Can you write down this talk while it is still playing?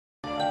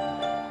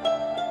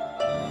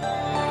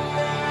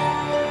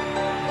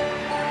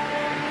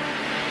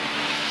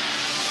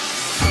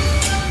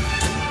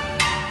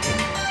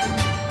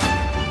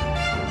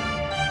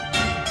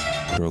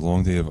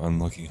long day of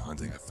unlucky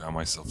hunting, I found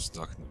myself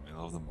stuck in the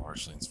middle of the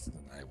marshlands for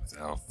the night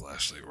without a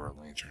flashlight or a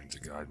lantern to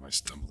guide my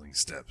stumbling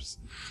steps.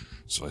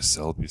 So I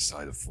settled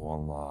beside a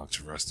fallen log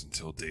to rest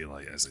until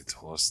daylight. As I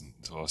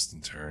tossed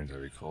and turned, I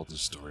recalled the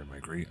story my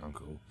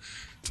great-uncle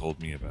told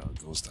me about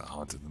a ghost that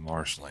haunted the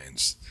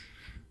marshlands.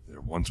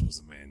 There once was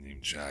a man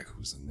named Jack who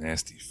was a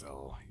nasty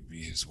fellow. He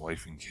beat his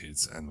wife and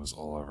kids and was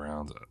all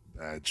around a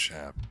bad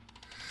chap.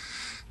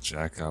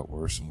 Jack got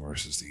worse and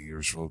worse as the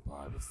years rolled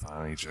by, but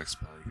finally Jack's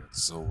body got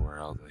so wore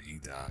out that he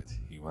died.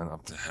 He went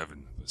up to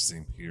heaven, but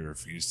St. Peter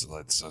refused to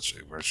let such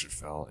a wretched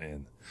fellow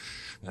in.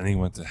 Then he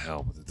went to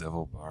hell, but the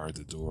devil barred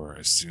the door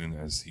as soon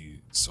as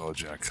he saw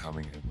Jack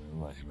coming and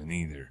wouldn't let him in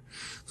either.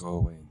 Go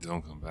away and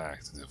don't come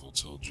back, the devil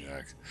told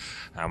Jack.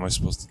 How am I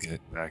supposed to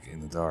get back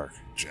in the dark?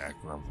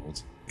 Jack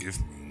grumbled. Give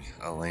me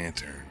a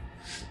lantern.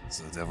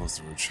 So the devil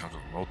threw a chunk of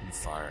molten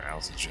fire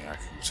out to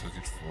Jack, who took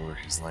it for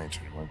his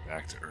lantern and went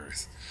back to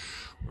Earth,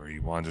 where he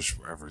wanders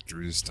forever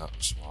through the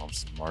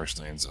swamps and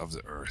marshlands of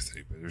the earth,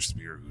 a bitter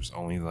spirit whose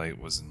only light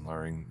was in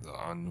luring the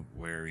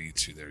unwary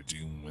to their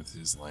doom with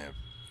his lamp.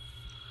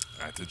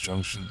 At the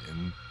junction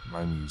in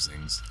my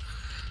musings,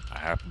 I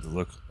happened to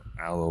look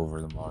out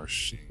over the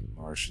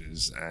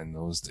marshes and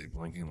noticed a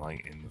blinking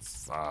light in the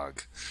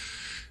fog.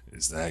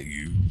 Is that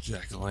you,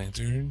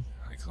 Jack-o'-lantern?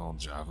 I called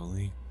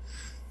jovially.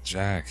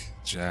 Jack,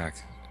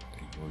 Jack,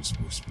 a voice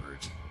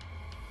whispered.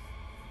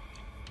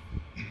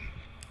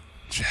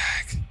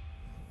 Jack,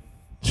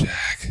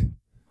 Jack,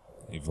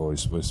 a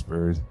voice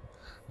whispered.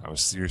 I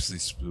was seriously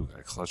spooked.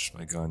 I clutched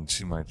my gun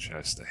to my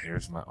chest, the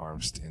hairs of my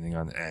arms standing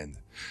on end.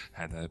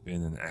 Had that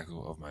been an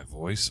echo of my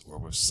voice, or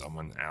was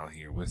someone out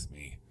here with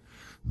me?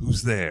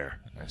 Who's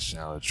there? I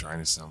shouted, trying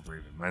to sound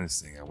brave and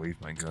menacing. I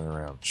waved my gun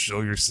around.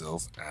 Show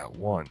yourself at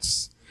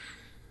once.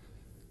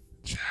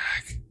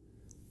 Jack,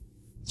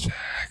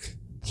 Jack,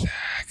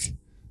 Jack.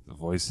 The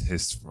voice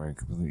hissed from a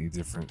completely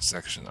different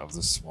section of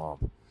the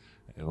swamp.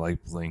 A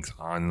light blinked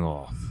on and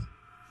off,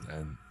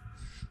 and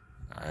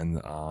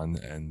on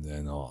and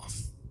then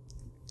off.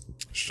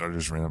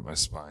 Shudders ran up my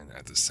spine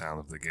at the sound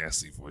of the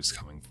ghastly voice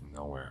coming from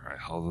nowhere. I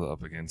held it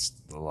up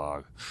against the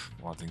log,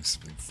 wanting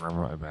something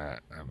firmer at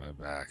my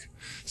back.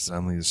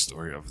 Suddenly the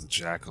story of the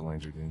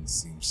jack-o'-lantern didn't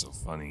seem so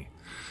funny.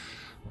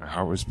 My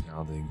heart was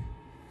pounding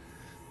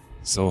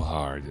so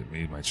hard it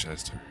made my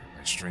chest hurt.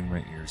 I strained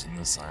my ears in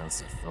the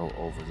silence that fell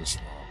over the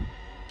swamp.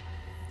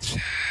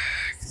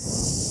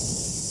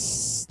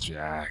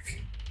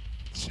 Jack,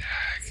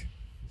 Jack,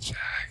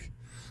 Jack.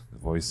 The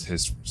voice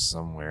hissed from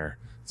somewhere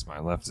to my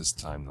left this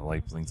time. The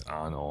light blinked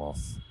on, off,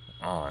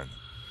 on.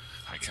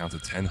 I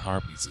counted 10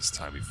 heartbeats this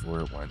time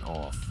before it went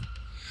off.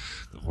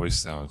 The voice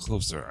sounded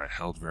closer. I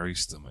held very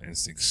still, my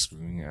instincts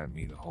screaming at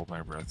me to hold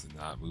my breath and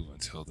not move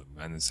until the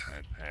menace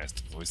had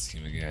passed. The voice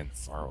came again,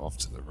 far off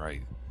to the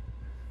right.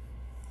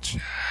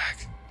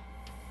 Jack,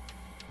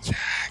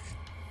 Jack,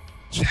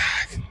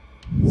 Jack.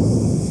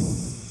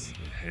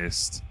 It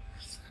hissed.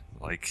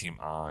 The light came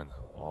on,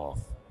 off,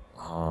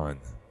 on,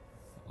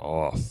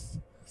 off.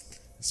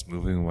 It's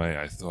moving away,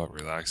 I thought,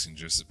 relaxing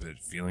just a bit,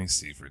 feeling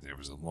safer. There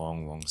was a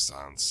long, long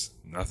silence.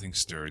 Nothing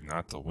stirred,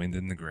 not the wind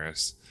in the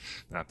grass,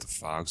 not the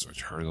frogs or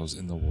turtles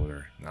in the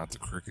water, not the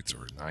crickets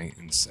or night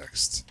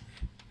insects.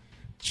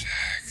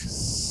 Jack,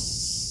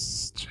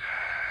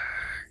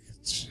 Jack,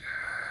 Jack.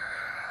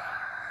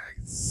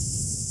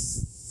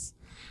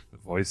 The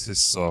voice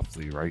hissed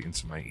softly right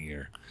into my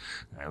ear,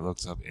 and I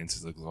looked up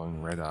into the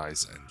glowing red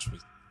eyes and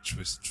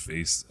twisted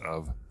face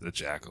of the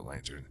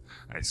jack-o'-lantern.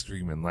 I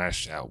screamed and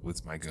lashed out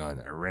with my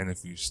gun. I ran a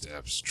few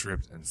steps,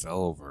 tripped, and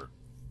fell over,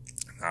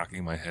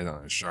 knocking my head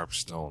on a sharp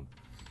stone.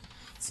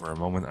 For a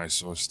moment I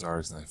saw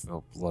stars and I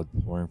felt blood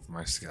pouring from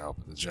my scalp,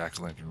 but the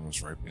jack-o'-lantern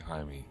was right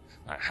behind me.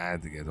 I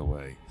had to get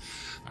away.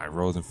 I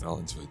rolled and fell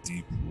into a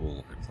deep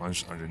pool. I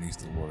plunged underneath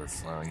the water,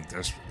 flying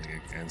desperately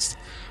against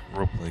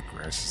rope-like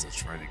grasses that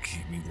tried to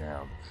keep me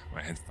down.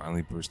 My head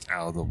finally burst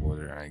out of the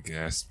water, and I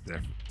gasped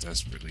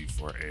desperately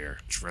for air,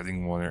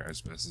 treading water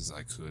as best as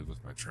I could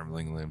with my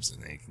trembling limbs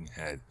and aching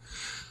head.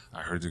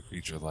 I heard the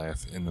creature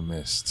laugh in the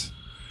mist.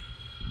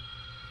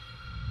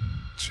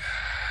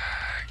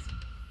 Jack,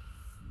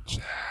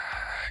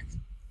 Jack,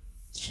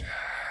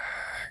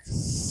 Jack.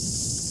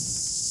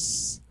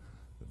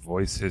 The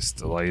voice hissed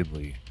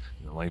delightedly,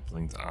 and the light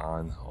blinked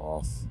on,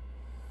 off,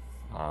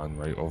 on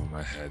right over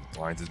my head,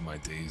 blinded my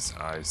dazed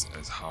eyes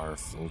as horror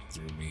flowed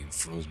through me and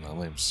froze my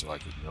limbs so I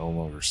could no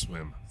longer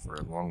swim. For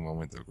a long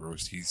moment, the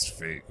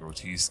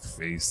grotesque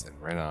face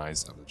and red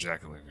eyes of the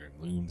jack-o'-lantern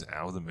loomed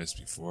out of the mist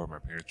before my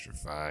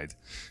petrified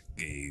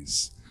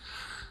gaze.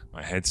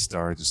 My head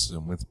started to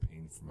swim with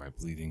pain from my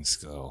bleeding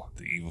skull.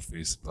 The evil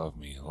face above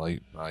me,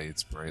 light by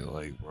its bright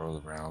light,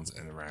 whirled around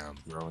and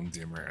around, growing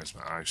dimmer as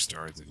my eyes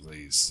started to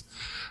glaze.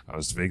 I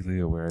was vaguely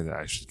aware that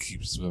I should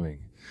keep swimming,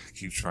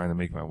 keep trying to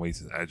make my way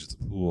to the edge of the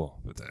pool,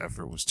 but the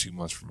effort was too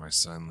much for my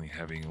suddenly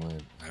heavy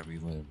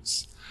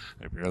limbs.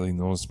 I barely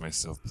noticed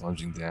myself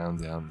plunging down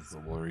into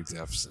the watery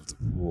depths of the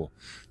pool,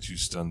 too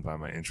stunned by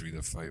my injury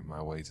to fight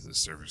my way to the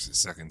surface a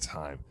second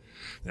time.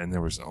 Then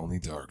there was only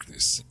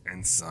darkness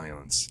and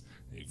silence,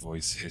 a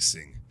voice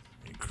hissing,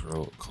 a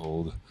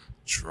cold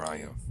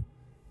triumph.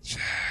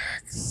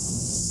 Jax.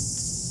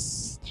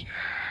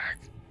 Jax.